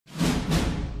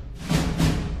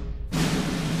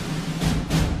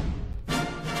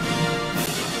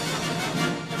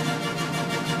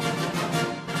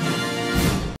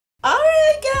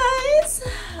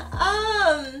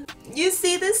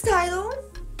title.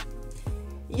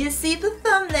 You see the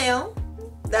thumbnail.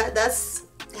 That's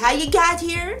how you got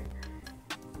here.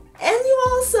 And you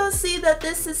also see that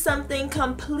this is something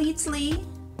completely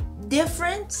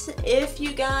different. If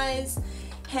you guys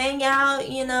hang out,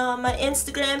 you know, on my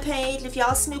Instagram page, if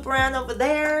y'all snoop around over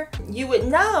there, you would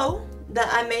know that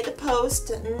I made a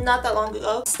post not that long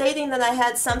ago stating that I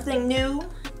had something new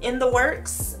in the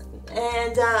works,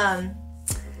 and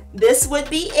this would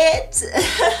be it.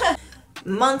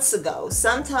 Months ago,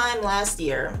 sometime last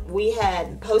year, we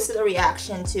had posted a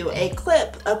reaction to a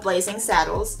clip of Blazing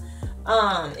Saddles.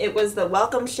 It was the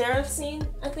Welcome Sheriff scene,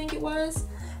 I think it was.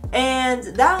 And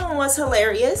that one was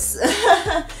hilarious.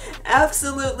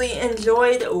 Absolutely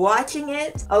enjoyed watching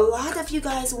it. A lot of you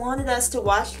guys wanted us to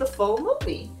watch the full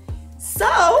movie.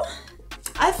 So,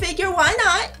 I figure why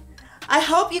not? I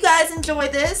hope you guys enjoy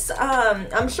this.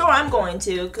 I'm sure I'm going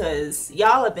to, because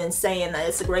y'all have been saying that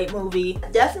it's a great movie.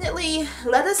 Definitely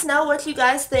let us know what you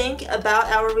guys think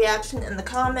about our reaction in the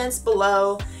comments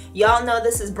below. Y'all know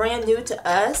this is brand new to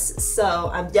us, so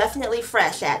I'm definitely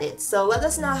fresh at it. So let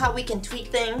us know how we can tweak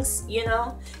things, you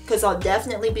know, because I'll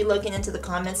definitely be looking into the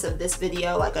comments of this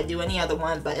video like I do any other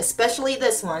one, but especially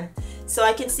this one, so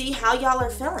I can see how y'all are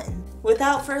feeling.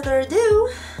 Without further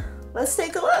ado, let's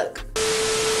take a look.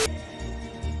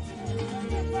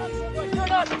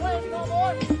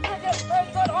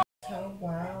 Oh,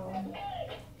 wow.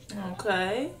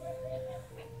 Okay.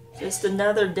 Just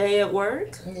another day at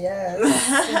work? Yes.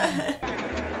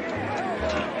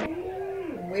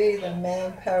 The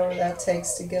manpower that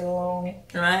takes to get along.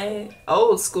 Right?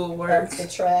 Old school work. Up the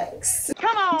tracks.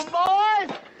 Come on,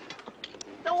 boys!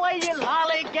 The way you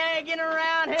lollygagging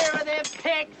around here with them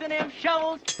picks and them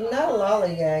shovels. Not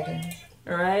lollygagging.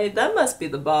 Right? That must be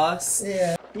the boss.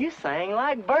 Yeah. You sing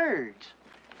like birds.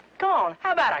 Come on,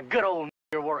 how about a good old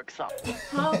work song?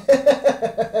 Huh?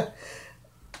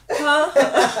 Huh?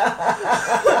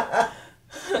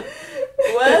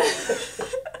 What?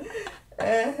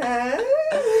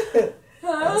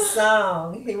 A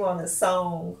song. He want a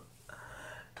song.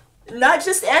 Not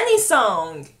just any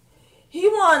song. He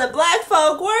want a black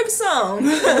folk work song.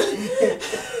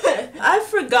 I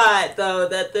forgot though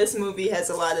that this movie has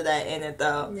a lot of that in it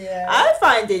though. Yeah. I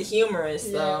find it humorous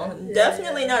though. Yeah,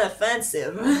 Definitely not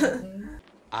offensive.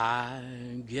 I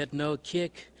get no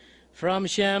kick from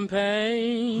champagne.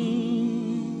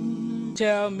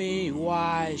 Tell me,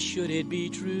 why should it be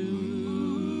true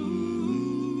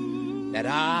that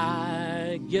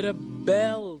I get a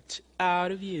belt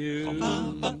out of you?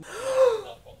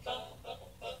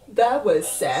 That was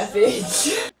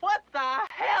savage. What the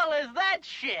hell is that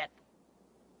shit?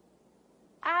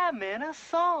 I'm in a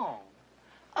song.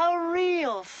 A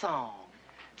real song.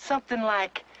 Something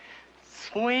like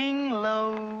Swing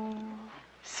Low,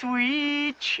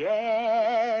 Sweet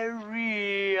Chariot.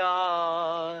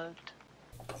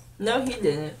 No, he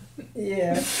didn't.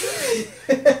 Yeah.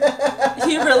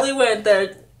 He really went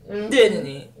there, didn't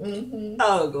he?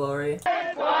 Oh, glory.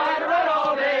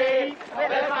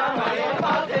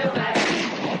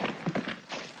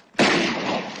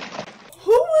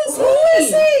 Who is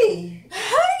he?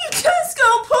 How you just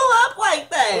gonna pull up like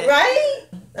that? Right?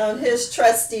 On his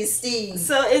trusty steed.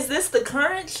 So is this the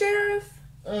current sheriff?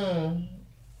 I don't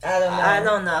know. I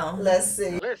don't know. Let's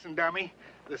see. Listen, dummy.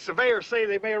 The surveyors say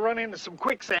they may run into some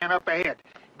quicksand up ahead.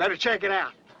 Better check it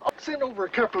out. I'll send over a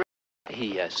couple of...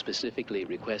 He specifically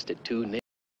requested 2 names.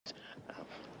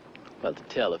 Well, to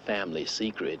tell a family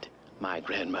secret, my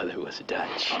grandmother was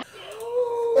Dutch.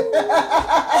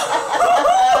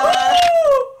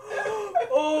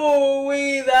 Oh,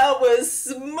 that was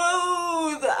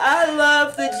smooth. I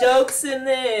love the jokes in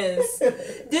this.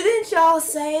 Didn't y'all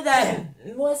say that,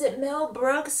 was it Mel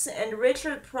Brooks and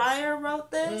Richard Pryor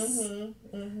wrote this?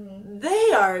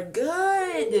 They are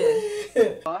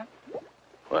good. What?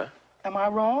 What? Am I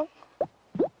wrong?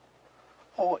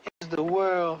 Or is the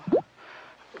world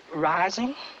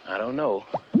rising? I don't know,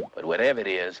 but whatever it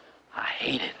is, I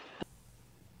hate it.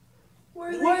 Where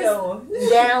are they going?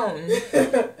 Down.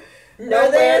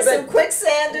 Are they in some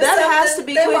quicksand or That something? has to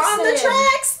be they were on the quicksand.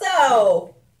 tracks,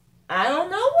 though. I don't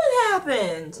know what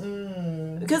happened.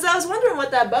 Because I was wondering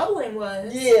what that bubbling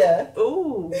was. Yeah.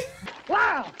 Ooh.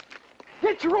 Wow!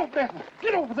 Get your rope down.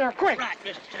 Get over there quick. Right,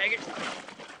 Mr. Taggart.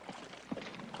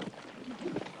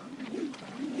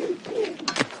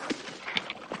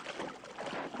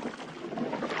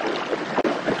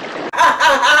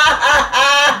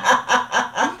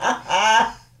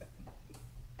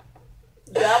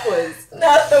 That was...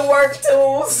 Not the work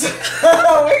tools.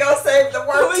 We're going to save the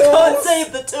work We're tools. going to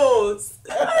save the tools.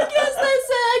 I guess they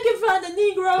said I can find a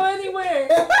Negro anywhere.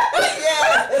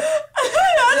 Yeah.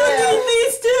 I don't need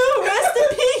these two. Rest in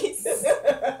peace.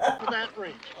 Rock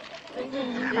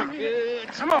Ridge. Good.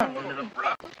 Come on, little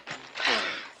bro.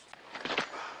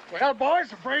 Well, boys,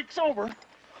 the break's over.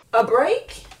 A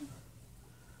break?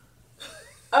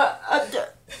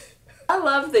 I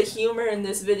love the humor in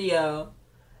this video.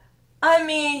 I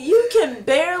mean, you can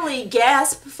barely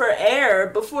gasp for air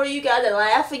before you gotta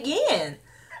laugh again.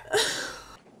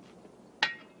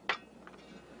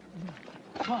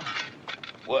 Bob,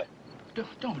 What?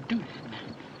 don't do that,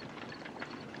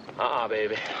 man.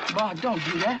 Baby. Bob, don't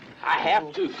do that. I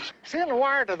have to. Send a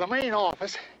wire to the main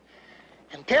office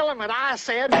and tell them that I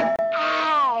said,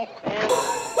 ow!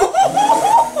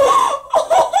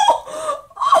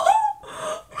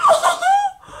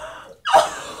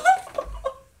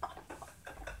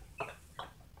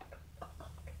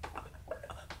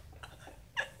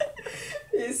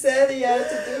 He said he had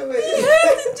to do it. You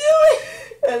have to do it.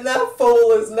 And that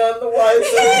fool is none the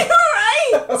wiser.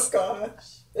 Right. Oh,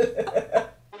 gosh.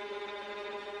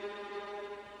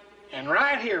 And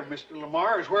right here, Mr.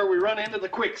 Lamar, is where we run into the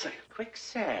quicksand.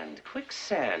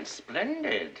 Quicksand,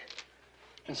 splendid.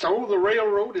 And so the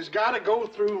railroad has got to go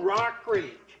through Rock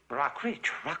Ridge. Rock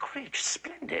Ridge,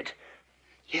 splendid.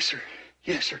 Yes, sir.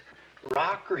 Yes, sir.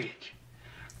 Rock Ridge.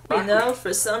 You know,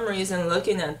 for some reason,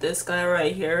 looking at this guy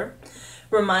right here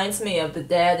reminds me of the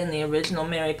dad in the original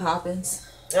Mary Poppins.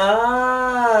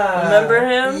 Ah. Remember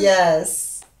him?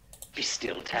 Yes. Be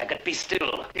still, Taggart, be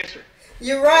still. Yes, sir.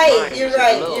 You're right. Mine You're was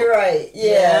right. low. You're right.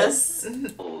 Yes.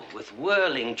 Oh, with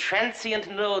whirling,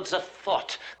 transient nodes of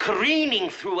thought, careening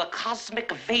through a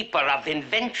cosmic vapor of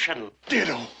invention.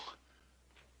 Ditto.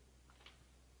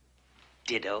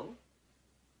 Ditto?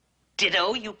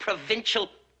 Ditto, you provincial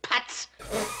putz?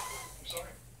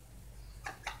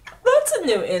 That's a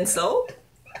new insult.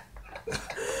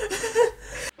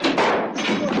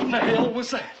 What in the hell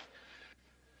was that?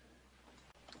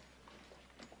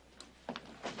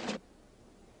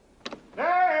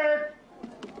 There!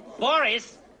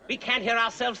 Boris, we can't hear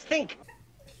ourselves think.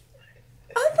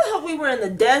 I thought we were in the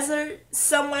desert,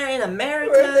 somewhere in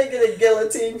America. Where they get a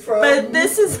guillotine from? But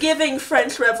this is giving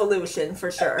French Revolution for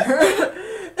sure.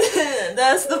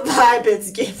 That's the vibe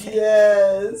it's giving.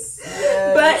 Yes.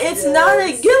 Yes. But it's not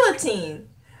a guillotine.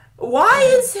 Why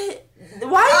is it?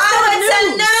 Why is Oh,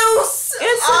 it a noose?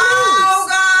 It's a Oh,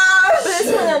 noose. But gosh.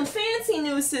 it's one of them fancy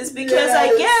nooses because I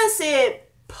Yes. guess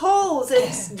it pulls,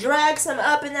 it drags him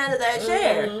up and out of that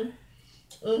chair.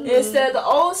 Instead of the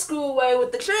old school way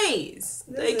with the trees.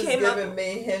 They This is came up. giving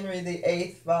me Henry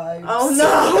VIII vibes. Oh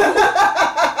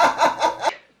no!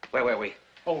 Where were we?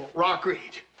 Oh, Rock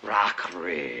Ridge. Rock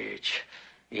Ridge.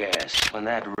 Yes, when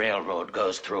that railroad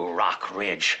goes through Rock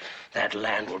Ridge, that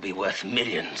land will be worth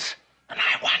millions. And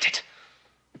I want it.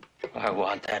 I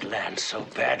want that land so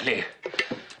badly.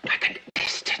 I can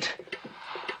taste it.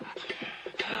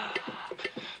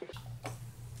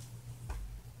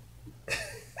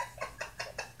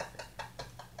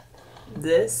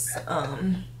 This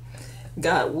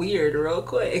got weird real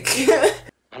quick.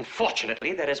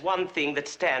 Unfortunately, there is one thing that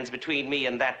stands between me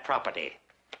and that property.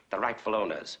 The rightful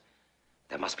owners.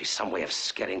 There must be some way of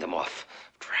scaring them off,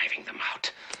 of driving them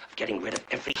out, of getting rid of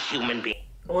every human being.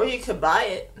 Or you could buy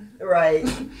it. Right.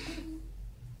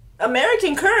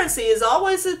 American currency is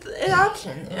always an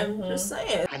option. I'm just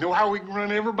saying. I know how we can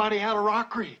run everybody out of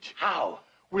Rock Ridge. How?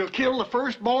 We'll kill the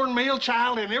firstborn male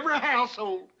child in every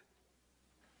household.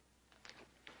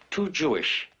 Too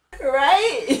Jewish.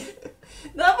 Right?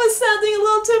 That was sounding a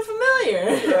little too familiar.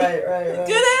 Right.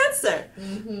 Good answer.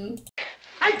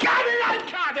 I got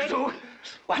it! So,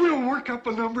 What? we'll work up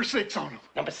a number 6 on them.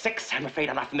 Number 6? I'm afraid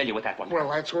I'm not familiar with that one. Well,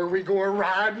 that's where we go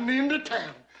riding into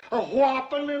town. A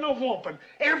whopping and a whomping.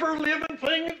 Every living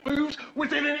thing that moves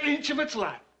within an inch of its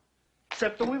life.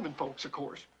 Except the women folks, of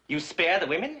course. You spare the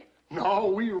women? No,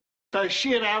 we the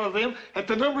shit out of them at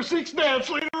the number 6 dance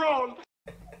later on.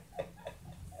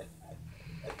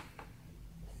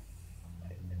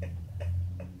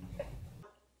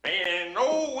 Ain't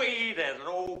no way that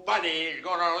nobody's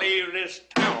gonna leave this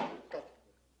town.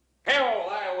 Hell,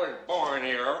 I was born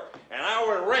here, and I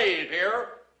was raised here,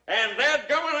 and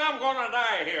dadgummit, I'm gonna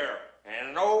die here.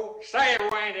 And no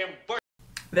sidewinding bush.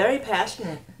 Very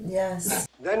passionate. Yes.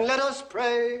 Then let us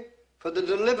pray for the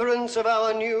deliverance of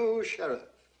our new sheriff.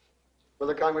 Will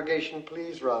the congregation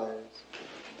please rise?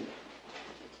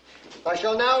 I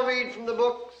shall now read from the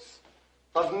books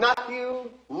of Matthew,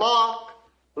 Mark,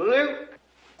 Luke,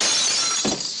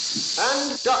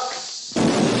 and Duck.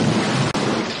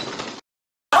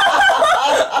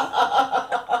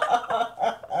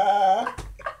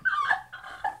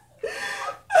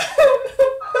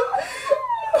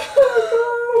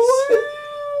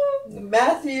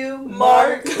 Matthew,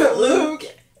 Mark, Luke,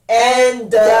 and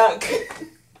Duck.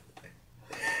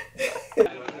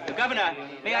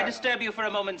 May I disturb you for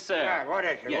a moment, sir? Yeah, what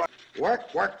is it? Yes.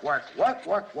 Work.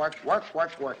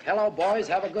 Hello, boys.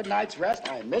 Have a good night's rest.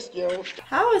 I missed you.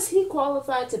 How is he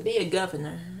qualified to be a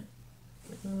governor?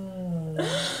 And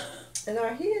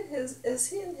is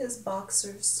he in his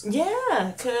boxers?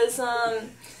 Yeah, because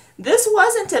this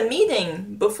wasn't a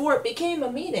meeting before it became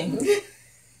a meeting.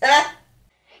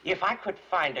 If I could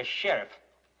find a sheriff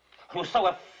who so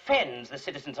offends the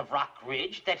citizens of Rock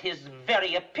Ridge that his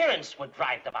very appearance would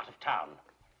drive them out of town.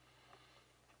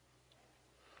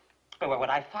 Where would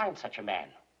I find such a man?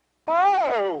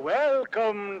 Oh,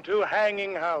 welcome to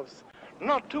Hanging House.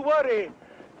 Not to worry.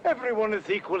 Everyone is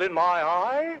equal in my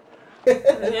eye.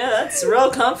 Yeah, that's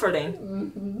real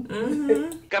comforting.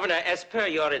 Governor, as per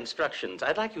your instructions,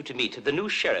 I'd like you to meet the new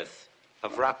sheriff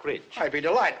of Rock Ridge. I'd be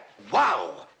delighted.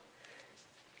 Wow!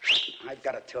 I've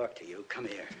got to talk to you. Come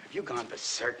here. Have you gone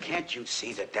berserk? Can't you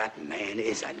see that that man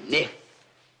is a nit?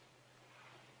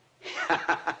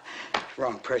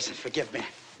 Wrong person. Forgive me.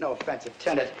 No offense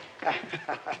intended.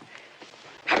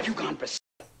 Have you gone berserk?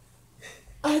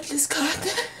 I just caught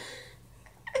that.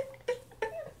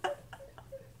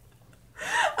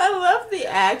 I love the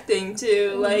acting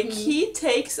too. Like he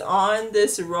takes on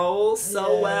this role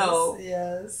so well.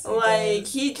 Yes. Like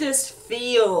he just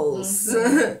feels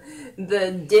the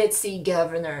ditzy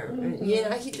governor. You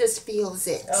know, he just feels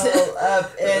it. All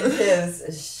up in his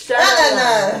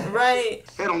shanana. Right.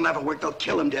 It'll never work. They'll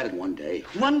kill him dead in one day.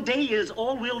 One day is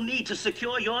all we'll need to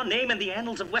secure your name in the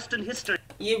annals of Western history.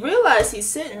 You realize he's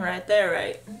sitting right there,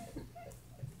 right?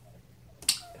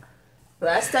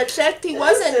 Last I checked, he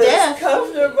wasn't deaf.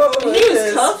 Comfortable. He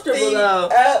was comfortable though.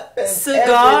 Up and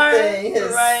cigar, his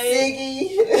right?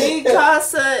 Siggy. Mi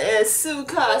casa and su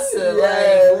casa.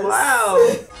 Yes. Like, wow.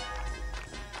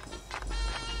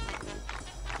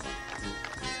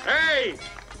 Hey,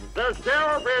 the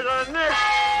sheriff is a nick.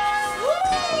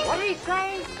 What did he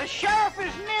say? The sheriff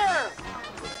is near.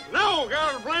 No,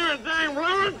 God blame it, dang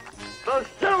blame it. The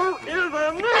sheriff is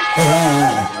a nick.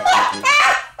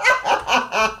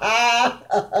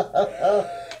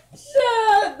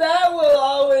 Yeah, that will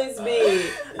always be.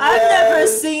 I've never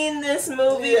seen this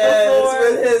movie before.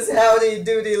 With his howdy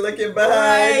doody looking behind.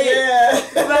 Right. Yeah.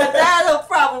 But that'll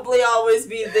probably always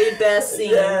be the best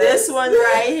scene. Yes. This one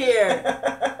right here.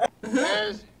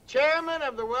 As chairman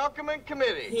of the welcoming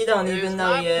committee, He don't even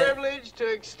know it is yet. my privilege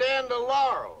to extend a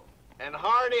laurel and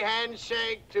hearty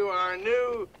handshake to our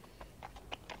new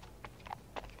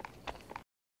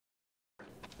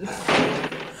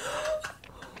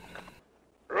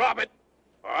Robert,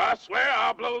 I swear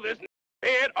I'll blow this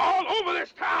head all over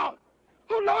this town.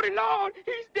 Oh, Lordy Lord,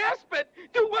 he's desperate.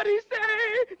 Do what he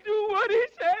say. Do what he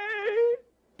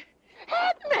say.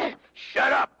 Help me.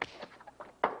 Shut up.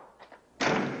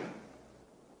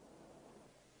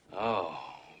 Oh,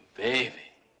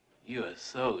 baby, you are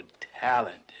so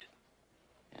talented.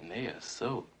 And they are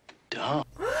so dumb.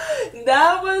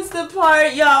 That was the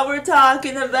part y'all were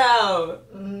talking about.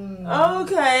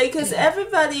 Okay, because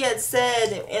everybody had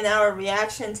said in our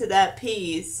reaction to that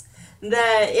piece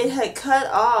that it had cut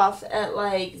off at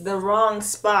like the wrong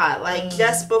spot, like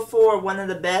just before one of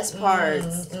the best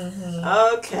parts.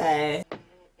 Okay.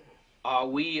 Are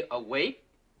we awake?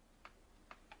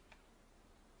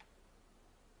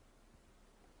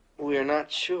 We're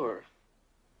not sure.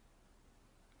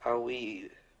 Are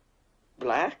we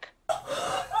black?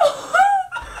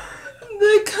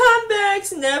 The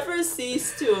comebacks never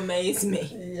cease to amaze me.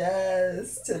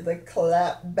 Yes, to the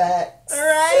clapbacks.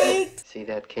 Right? See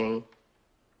that king?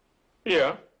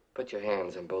 Yeah. Put your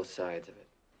hands on both sides of it.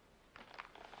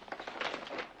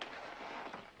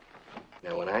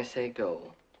 Now, when I say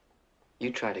go,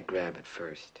 you try to grab it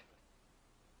first.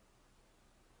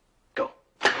 Go.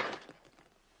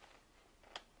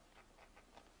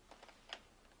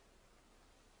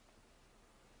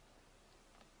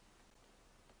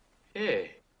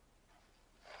 Hey.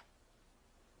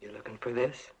 You looking for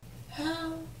this?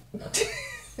 How?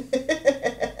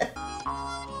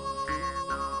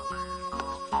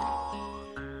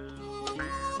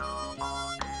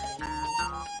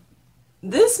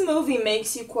 This movie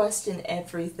makes you question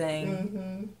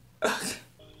everything.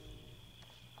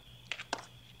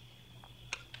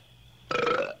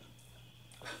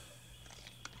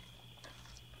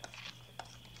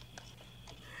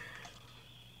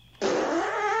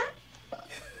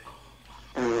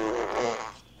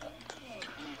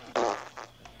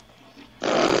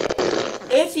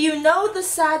 If you know the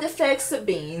side effects of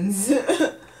beans,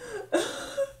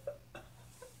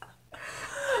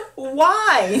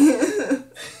 why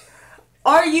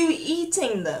are you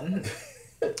eating them?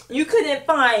 You couldn't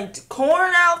find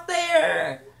corn out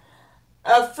there,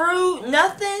 a fruit,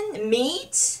 nothing,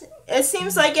 meat. It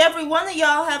seems like every one of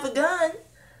y'all have a gun.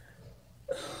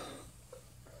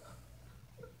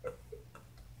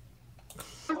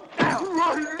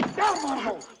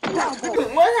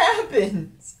 What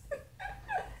happens?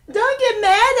 Don't get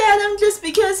mad at him just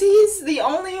because he's the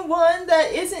only one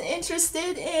that isn't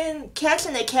interested in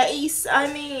catching a case. I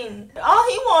mean, all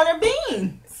he want are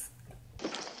beans.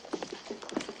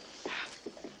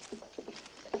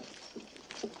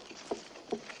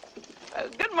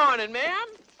 Good morning, ma'am.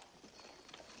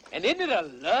 And isn't it a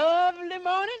lovely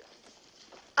morning?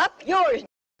 Up yours.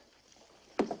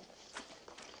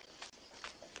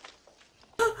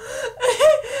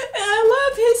 And I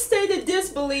love his state of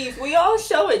disbelief. We all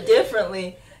show it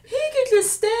differently. He could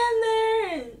just stand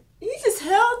there and he just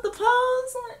held the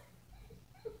pose.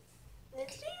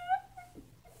 Like,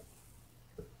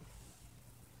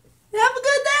 have a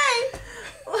good day.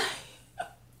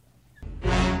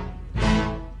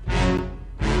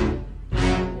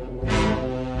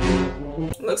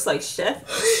 Looks like Chef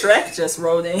Shrek just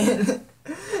rode in.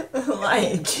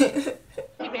 Like.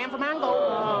 Gram for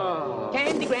mango.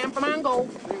 Candy gram for mango.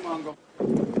 Mango.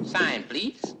 Sign,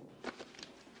 please.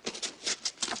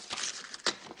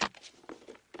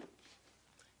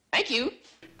 Thank you.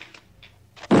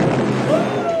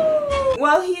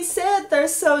 Well, he said they're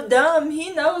so dumb.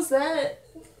 He knows that.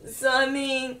 So, I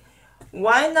mean,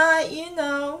 why not, you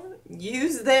know,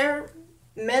 use their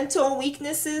mental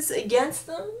weaknesses against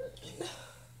them?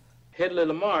 Headley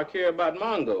Lamar care about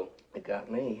Mongo. It got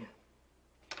me.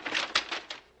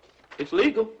 It's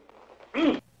legal.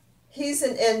 He's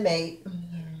an inmate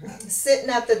sitting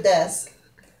at the desk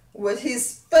with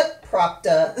his foot propped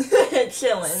up,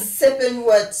 chilling, sipping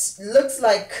what looks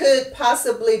like could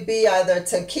possibly be either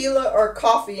tequila or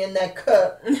coffee in that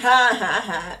cup. And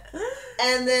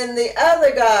then the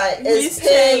other guy is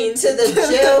pinned to the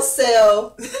jail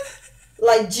cell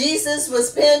like Jesus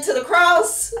was pinned to the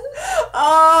cross.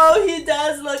 Oh, he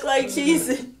does look like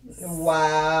Jesus.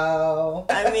 Wow.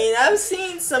 I mean, I've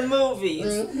seen some movies.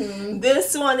 Mm-hmm.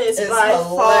 This one is it's by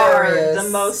hilarious. far the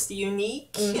most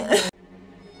unique. Mm-hmm.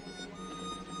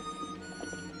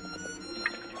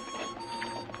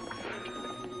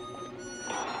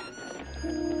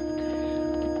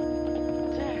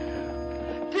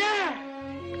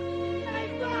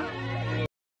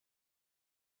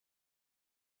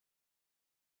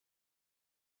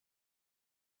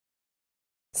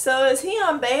 So is he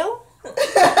on bail?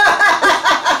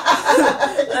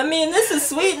 I mean, this is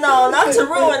sweet and all, not to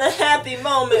ruin a happy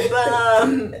moment, but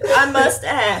I must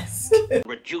ask.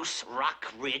 Reduce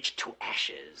Rock Ridge to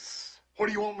ashes. What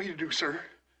do you want me to do, sir?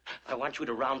 I want you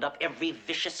to round up every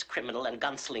vicious criminal and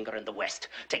gunslinger in the West.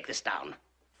 Take this down.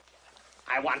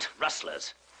 I want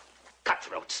rustlers,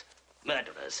 cutthroats,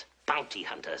 murderers, bounty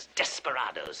hunters,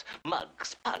 desperados,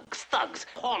 mugs, pugs, thugs,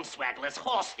 hornswagglers,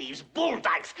 horse thieves, bull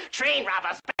dykes, train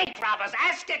robbers, bank robbers,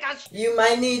 ass kickers. You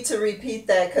might need to repeat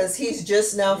that because he's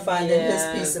just now finding his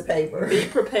piece of paper. Be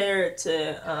prepared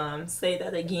to say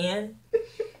that again.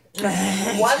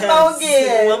 One more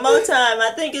again. One more time.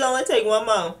 I think it only take one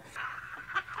more.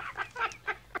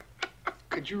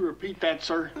 Could you repeat that,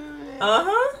 sir?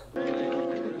 Uh-huh.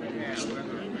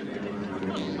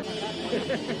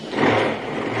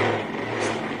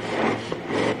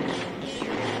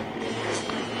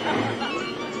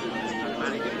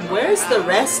 Where's the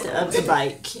rest of the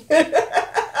bike?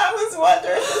 I was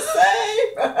wondering the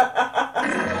same.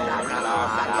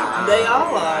 They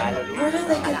all are. Where did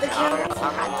they get the camera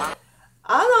from?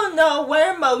 I don't know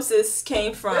where Moses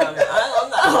came from. I don't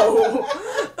know.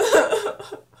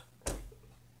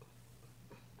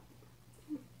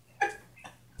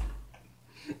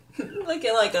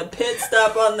 Looking like a pit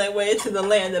stop on their way to the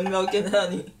land of milk and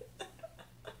honey.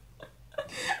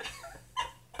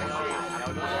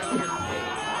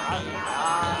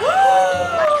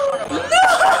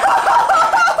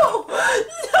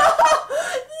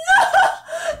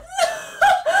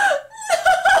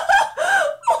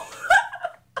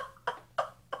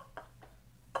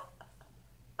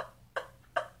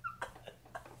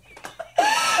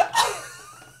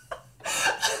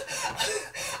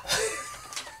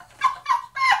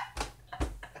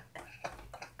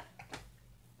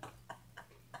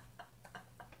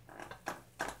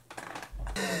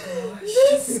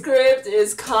 This script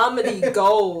is comedy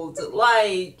gold.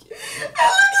 Like, and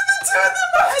look at the two of them.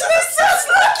 They're just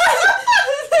looking.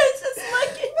 They're just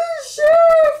looking. The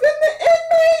sheriff and the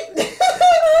inmate.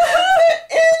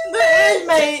 The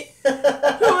inmate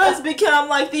who has become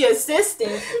like the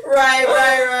assistant. Right.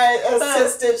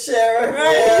 Assistant sheriff.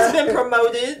 Right, yeah. he's been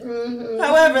promoted. Mm-hmm.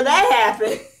 However that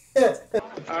happened.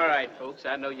 All right, folks,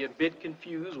 I know you're a bit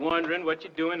confused, wondering what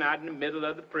you're doing out in the middle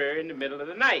of the prairie in the middle of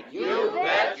the night. You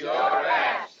bet your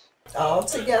ass. All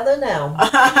together now.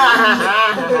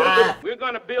 We're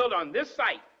going to build on this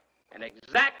site an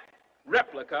exact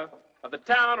replica of the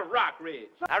town of Rock Ridge.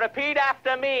 Now repeat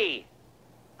after me.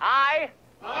 I.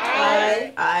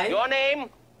 Your name?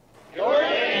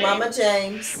 Mama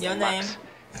Jaymes. Your name.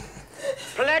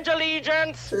 Pledge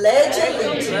allegiance. Pledge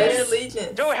allegiance. Pledge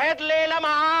allegiance. To Headley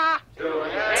Lamar.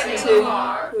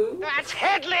 Who? That's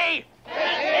Headley.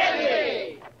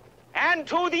 And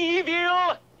to the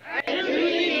evil.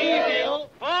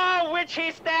 For which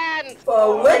he stands.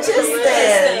 For which he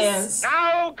stands.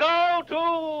 Now go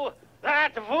do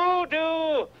that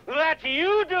voodoo that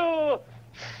you do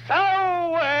so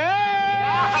well.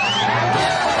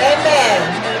 Amen.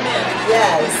 Amen.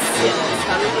 Yes.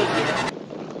 Hallelujah.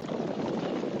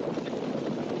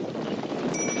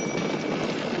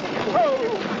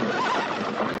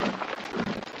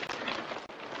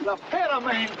 The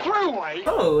Panamanian Thruway.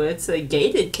 Oh, it's a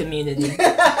gated community.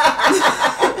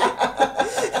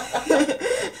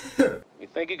 You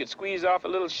think you could squeeze off a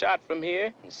little shot from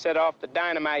here and set off the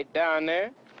dynamite down there?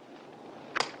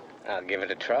 I'll give it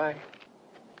a try.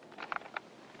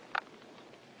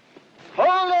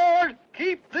 Oh, Lord,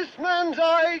 keep this man's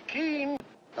eye keen,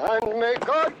 and may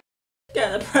God...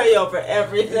 Gotta pray over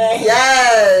everything.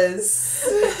 Yes.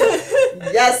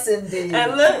 Yes, indeed.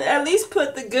 And at least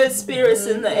put the good spirits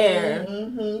in the air.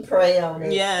 Pray on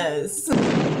it. Yes.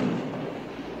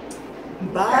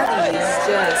 Bodies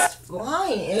just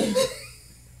flying.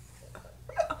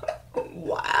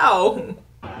 Wow.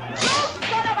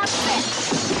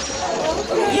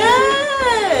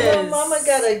 Yes. Your mama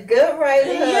got a good right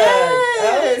hook. Yes.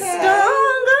 Okay.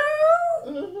 Strong girl.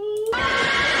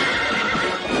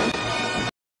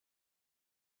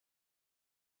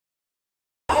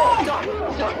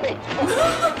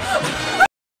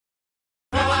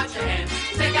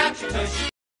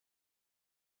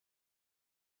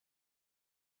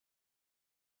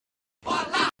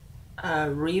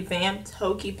 Revamped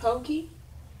Hokey Pokey.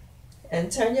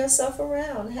 And turn yourself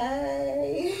around.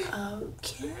 Hey.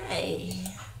 Okay.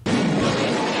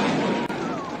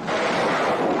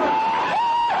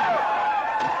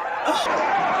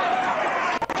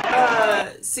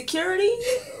 Security?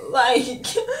 Like...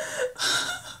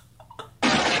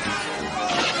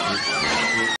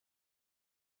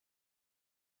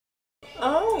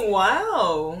 Oh,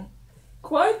 wow.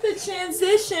 Quite the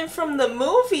transition from the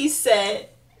movie set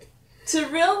to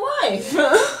real life.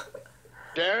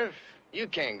 Sheriff, you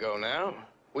can't go now.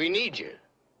 We need you.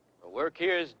 The work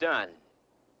here is done.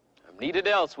 I'm needed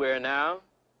elsewhere now.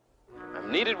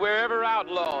 I'm needed wherever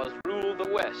outlaws rule the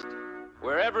West,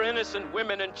 wherever innocent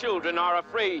women and children are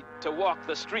afraid to walk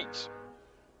the streets,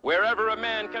 wherever a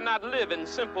man cannot live in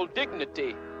simple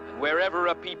dignity, and wherever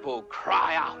a people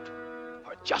cry out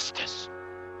for justice.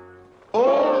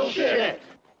 Bullshit!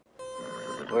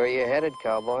 Where are you headed,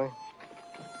 cowboy?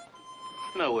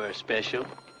 Nowhere special.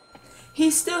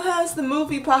 He still has the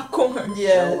movie popcorn.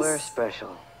 Yes. Nowhere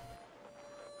special.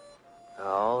 I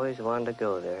always wanted to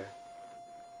go there.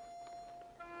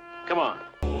 Come on.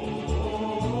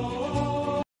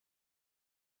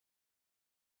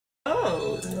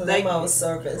 Oh, Limo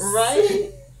service.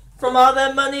 Right? From all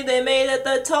that money they made at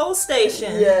the toll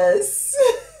station. Yes.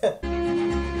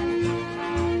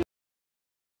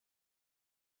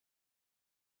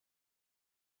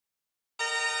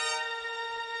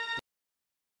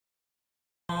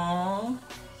 Aww.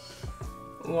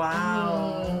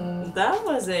 Wow. That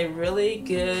was a really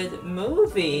good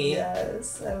movie.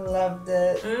 Yes, I loved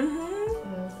it.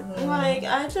 Like,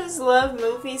 I just love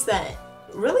movies that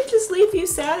really just leave you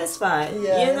satisfied.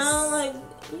 Yes. You know, like,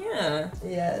 yeah.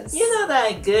 Yes. You know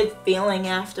that good feeling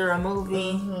after a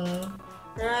movie?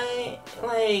 Right?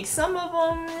 Like, some of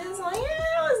them is like, yeah,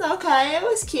 it was okay, it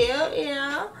was cute, you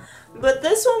know? But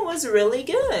this one was really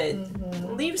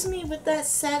good. Leaves me with that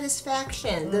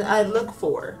satisfaction that I look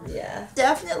for. Yeah.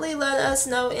 Definitely let us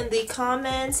know in the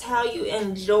comments how you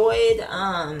enjoyed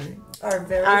our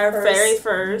very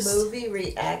first movie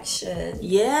reaction.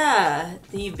 Yeah,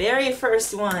 the very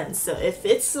first one. So if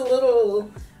it's a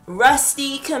little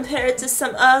rusty compared to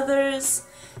some others,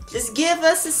 just give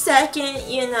us a second,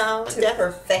 you know, to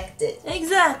perfect it.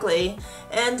 Exactly.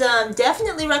 And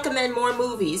definitely recommend more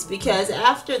movies, because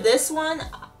after this one,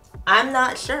 I'm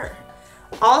not sure.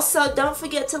 Also, don't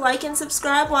forget to like and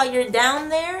subscribe while you're down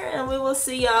there, and we will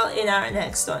see y'all in our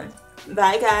next one.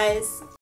 Bye, guys.